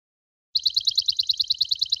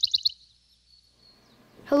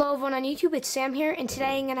Hello everyone on YouTube, it's Sam here, and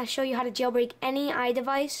today I'm going to show you how to jailbreak any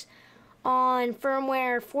iDevice on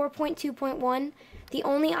firmware 4.2.1. The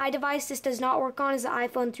only iDevice this does not work on is the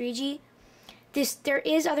iPhone 3G. There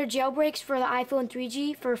is other jailbreaks for the iPhone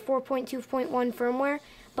 3G for 4.2.1 firmware,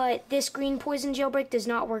 but this green poison jailbreak does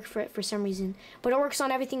not work for it for some reason. But it works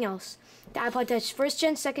on everything else. The iPod Touch 1st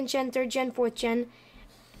gen, 2nd gen, 3rd gen, 4th gen,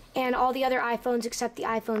 and all the other iPhones except the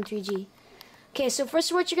iPhone 3G. Okay, so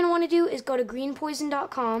first what you're going to want to do is go to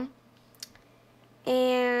greenpoison.com,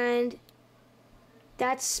 and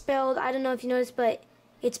that's spelled, I don't know if you noticed, but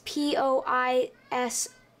it's P-O-I-S-0-N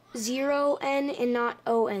and not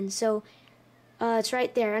O-N, so it's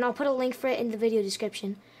right there, and I'll put a link for it in the video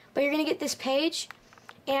description. But you're going to get this page,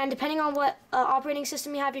 and depending on what operating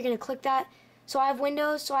system you have, you're going to click that. So I have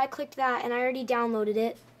Windows, so I clicked that, and I already downloaded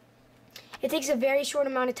it. It takes a very short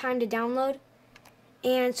amount of time to download.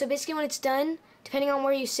 And so basically when it's done, depending on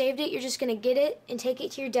where you saved it, you're just going to get it and take it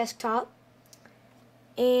to your desktop.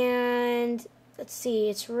 And let's see,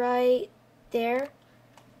 it's right there.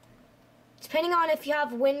 Depending on if you have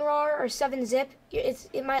WinRAR or 7-zip,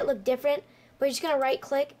 it might look different, but you're just going to right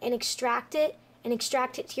click and extract it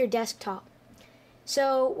to your desktop.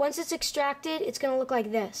 So once it's extracted, it's going to look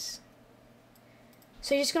like this.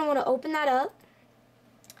 So you're just going to want to open that up.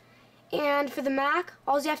 And for the Mac,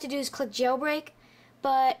 all you have to do is click Jailbreak.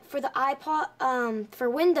 But for the iPod, for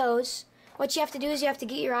Windows, what you have to do is you have to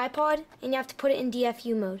get your iPod and you have to put it in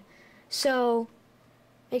DFU mode. So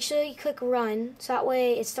make sure you click Run, so that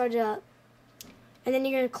way it started up. And then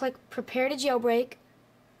you're going to click Prepare to Jailbreak,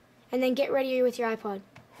 and then get ready with your iPod.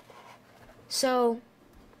 So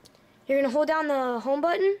you're going to hold down the Home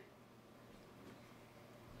button,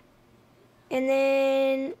 and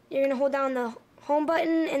then you're going to hold down the Home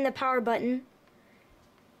button and the Power button.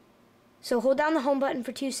 So hold down the Home button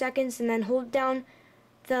for 2 seconds, and then hold down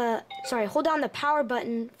the Power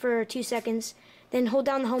button for 2 seconds, then hold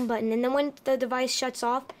down the Home button, and then when the device shuts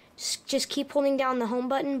off, just keep holding down the Home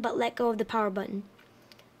button, but let go of the Power button.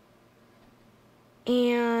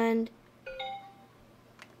 And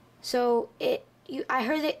so I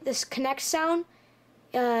heard this connect sound.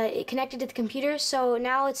 It connected to the computer, so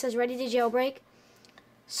now it says ready to jailbreak.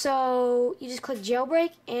 So you just click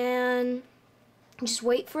Jailbreak and just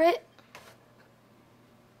wait for it.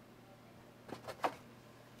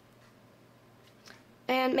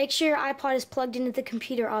 And make sure your iPod is plugged into the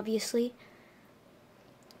computer, obviously.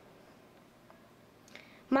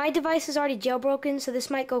 My device is already jailbroken, so this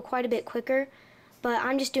might go quite a bit quicker, but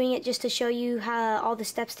I'm just doing it just to show you all the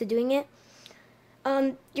steps to doing it.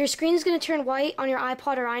 Your screen is going to turn white on your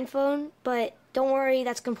iPod or iPhone, but don't worry,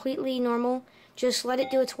 that's completely normal. Just let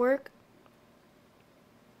it do its work.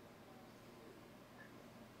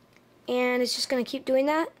 And it's just going to keep doing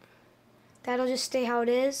that. That'll just stay how it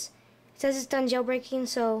is. It says it's done jailbreaking,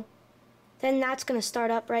 so then that's going to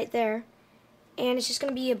start up right there. And it's just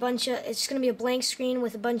going to be a blank screen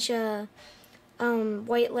with a bunch of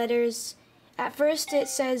white letters. At first it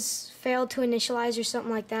says failed to initialize or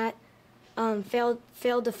something like that. Failed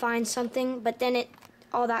to find something, but then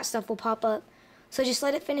all that stuff will pop up. So just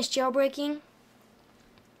let it finish jailbreaking.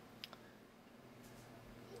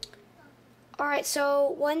 Alright,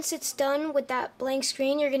 so once it's done with that blank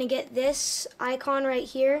screen, you're going to get this icon right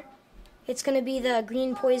here. It's going to be the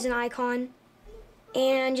green poison icon.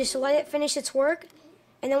 And just let it finish its work.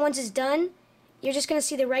 And then once it's done, you're just going to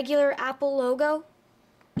see the regular Apple logo.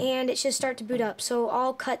 And it should start to boot up. So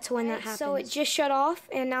I'll cut to when that happens. So it just shut off,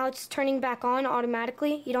 and now it's turning back on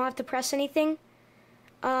automatically. You don't have to press anything.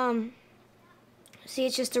 See,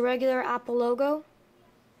 it's just a regular Apple logo.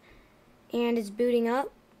 And it's booting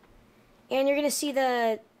up. And you're going to see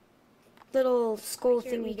the little skull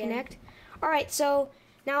thing we connect. Alright, so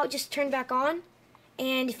now it just turned back on.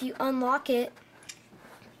 And if you unlock it,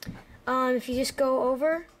 if you just go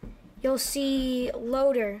over, you'll see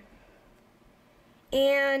Loader.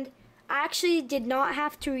 And I actually did not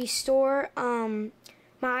have to restore my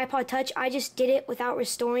iPod Touch. I just did it without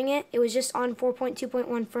restoring it. It was just on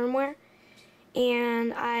 4.2.1 firmware.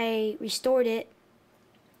 And I restored it.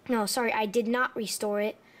 No, sorry, I did not restore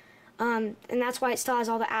it. And that's why it still has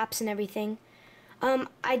all the apps and everything.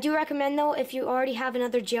 I do recommend, though, if you already have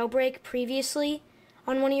another jailbreak previously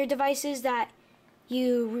on one of your devices, that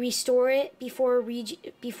you restore it before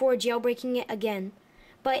jailbreaking it again.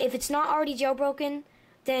 But if it's not already jailbroken,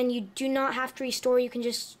 then you do not have to restore. You can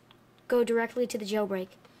just go directly to the jailbreak.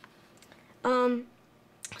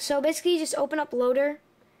 So basically, you just open up Loader,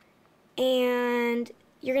 and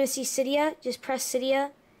you're going to see Cydia. Just press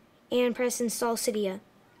Cydia and press Install Cydia.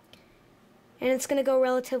 And it's going to go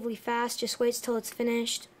relatively fast. Just wait till it's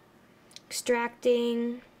finished.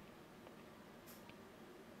 Extracting.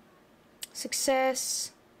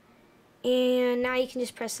 Success. And now you can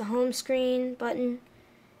just press the home screen button.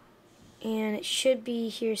 And it should be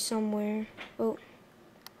here somewhere. Oh.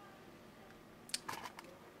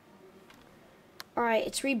 Alright,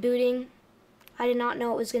 it's rebooting. I did not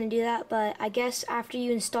know it was going to do that, but I guess after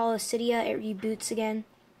you install Cydia, it reboots again.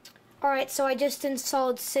 Alright, so I just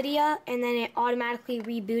installed Cydia, and then it automatically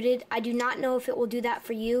rebooted. I do not know if it will do that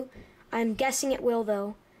for you. I'm guessing it will,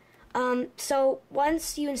 though. So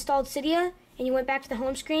once you installed Cydia, and you went back to the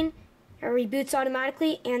home screen, it reboots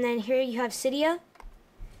automatically, and then here you have Cydia.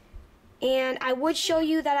 And I would show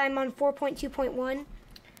you that I'm on 4.2.1.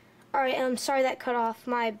 Alright, I'm sorry that cut off.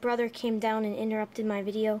 My brother came down and interrupted my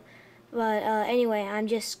video. But anyway, I'm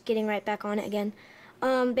just getting right back on it again.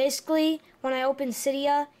 Basically, when I opened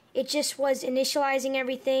Cydia, it just was initializing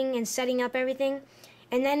everything and setting up everything.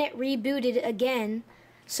 And then it rebooted again.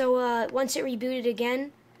 So once it rebooted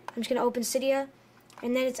again, I'm just going to open Cydia.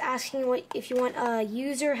 And then it's asking what if you want a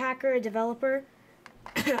user, hacker, or developer.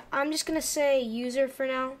 I'm just going to say user for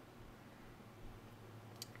now.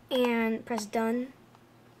 And press done.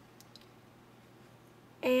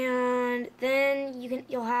 And then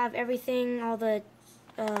you'll have everything, all the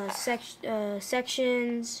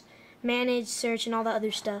sections, manage, search, and all the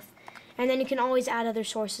other stuff. And then you can always add other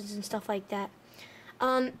sources and stuff like that.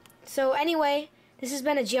 So anyway, this has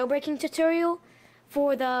been a jailbreaking tutorial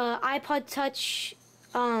for the iPod Touch.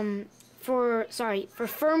 For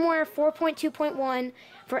firmware 4.2.1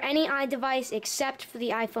 for any iDevice except for the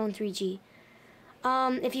iPhone 3G.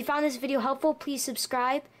 If you found this video helpful, please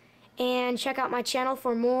subscribe and check out my channel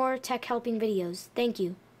for more tech helping videos. Thank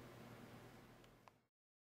you.